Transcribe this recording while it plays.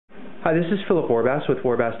Hi, this is Philip Warbasse with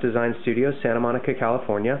Warbasse Design Studio, Santa Monica,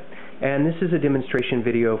 California, and this is a demonstration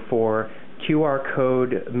video for QR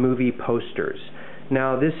code movie posters.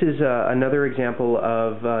 Now, this is another example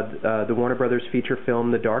of the Warner Brothers feature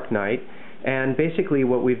film, The Dark Knight, and basically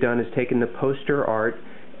what we've done is taken the poster art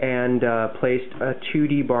and placed a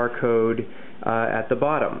 2D barcode at the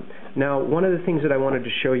bottom. Now, one of the things that I wanted to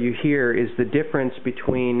show you here is the difference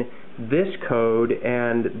between this code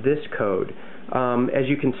and this code. As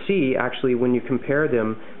you can see, actually, when you compare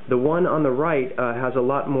them, the one on the right has a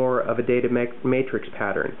lot more of a data matrix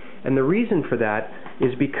pattern. And the reason for that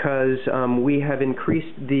is because we have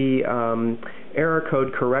increased the error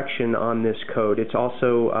code correction on this code. It's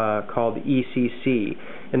also called ECC.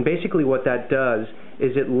 And basically what that does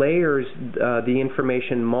is it layers the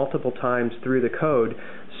information multiple times through the code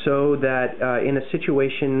so that in a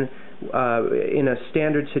situation, in a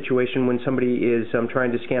standard situation when somebody is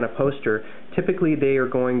trying to scan a poster, typically they are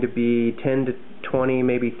going to be 10 to 20,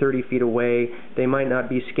 maybe 30 feet away. They might not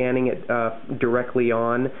be scanning it directly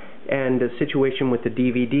on. And a situation with the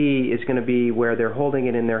DVD is going to be where they're holding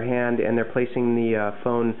it in their hand and they're placing the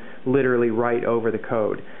phone literally right over the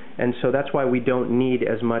code. And so that's why we don't need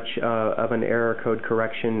as much of an error code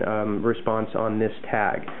correction response on this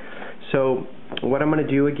tag. So what I'm going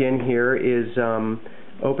to do again here is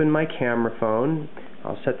open my camera phone.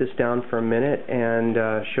 I'll set this down for a minute and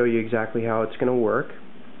show you exactly how it's going to work.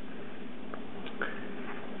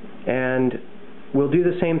 And we'll do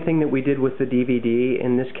the same thing that we did with the DVD.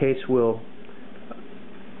 In this case,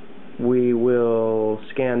 we will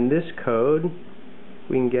scan this code.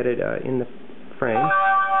 We can get it in the frame.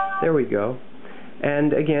 There we go.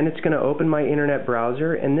 And again, it's going to open my internet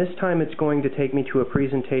browser, and this time it's going to take me to a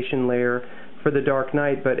presentation layer for The Dark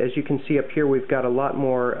Knight. But as you can see up here, we've got a lot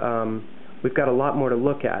more to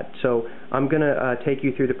look at. So I'm going to take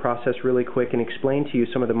you through the process really quick and explain to you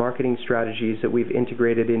some of the marketing strategies that we've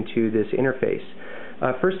integrated into this interface.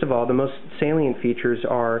 First of all, the most salient features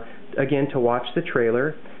are, again, to watch the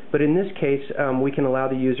trailer. But in this case, we can allow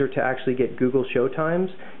the user to actually get Google Showtimes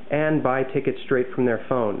and buy tickets straight from their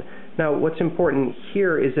phone. Now, what's important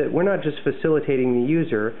here is that we're not just facilitating the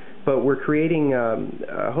user, but we're creating,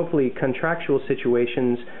 hopefully, contractual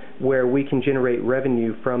situations where we can generate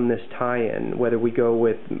revenue from this tie-in, whether we go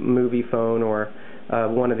with Movie Phone or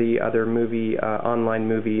one of the other online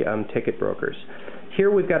movie ticket brokers.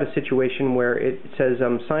 Here we've got a situation where it says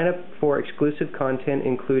sign up for exclusive content,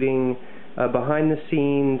 including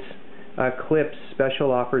behind-the-scenes clips,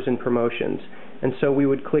 special offers, and promotions. And so we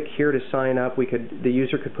would click here to sign up. The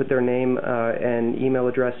user could put their name and email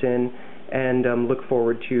address in and look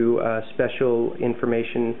forward to special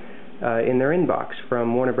information in their inbox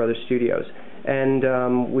from Warner Brothers Studios.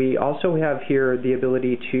 And we also have here the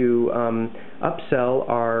ability to upsell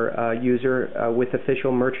our user with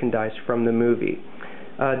official merchandise from the movie.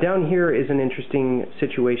 Down here is an interesting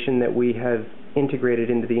situation that we have integrated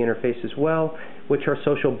into the interface as well, which are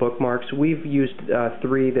social bookmarks. We've used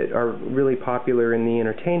three that are really popular in the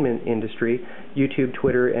entertainment industry: YouTube,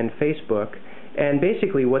 Twitter, and Facebook. And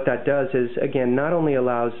basically what that does is, again, not only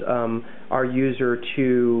allows our user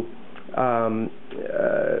to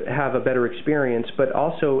have a better experience, but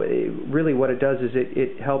also really what it does is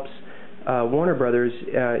it helps Warner Brothers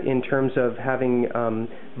in terms of having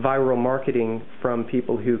viral marketing from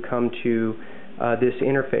people who come to this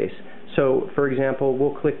interface. So, for example,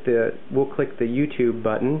 we'll click the YouTube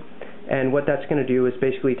button, and what that's going to do is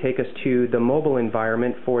basically take us to the mobile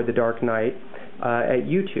environment for The Dark Knight at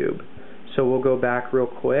YouTube. So we'll go back real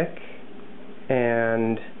quick,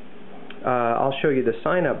 and I'll show you the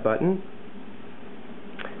sign up button.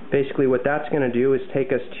 Basically what that's going to do is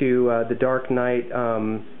take us to the Dark Knight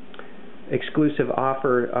exclusive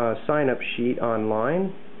offer sign up sheet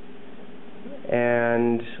online.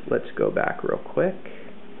 And let's go back real quick.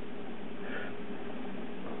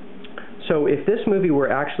 So if this movie were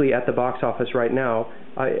actually at the box office right now,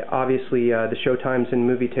 obviously the showtimes and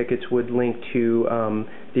movie tickets would link to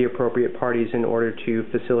the appropriate parties in order to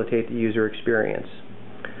facilitate the user experience.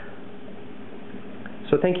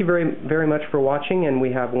 So thank you very much for watching, and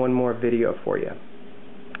we have one more video for you.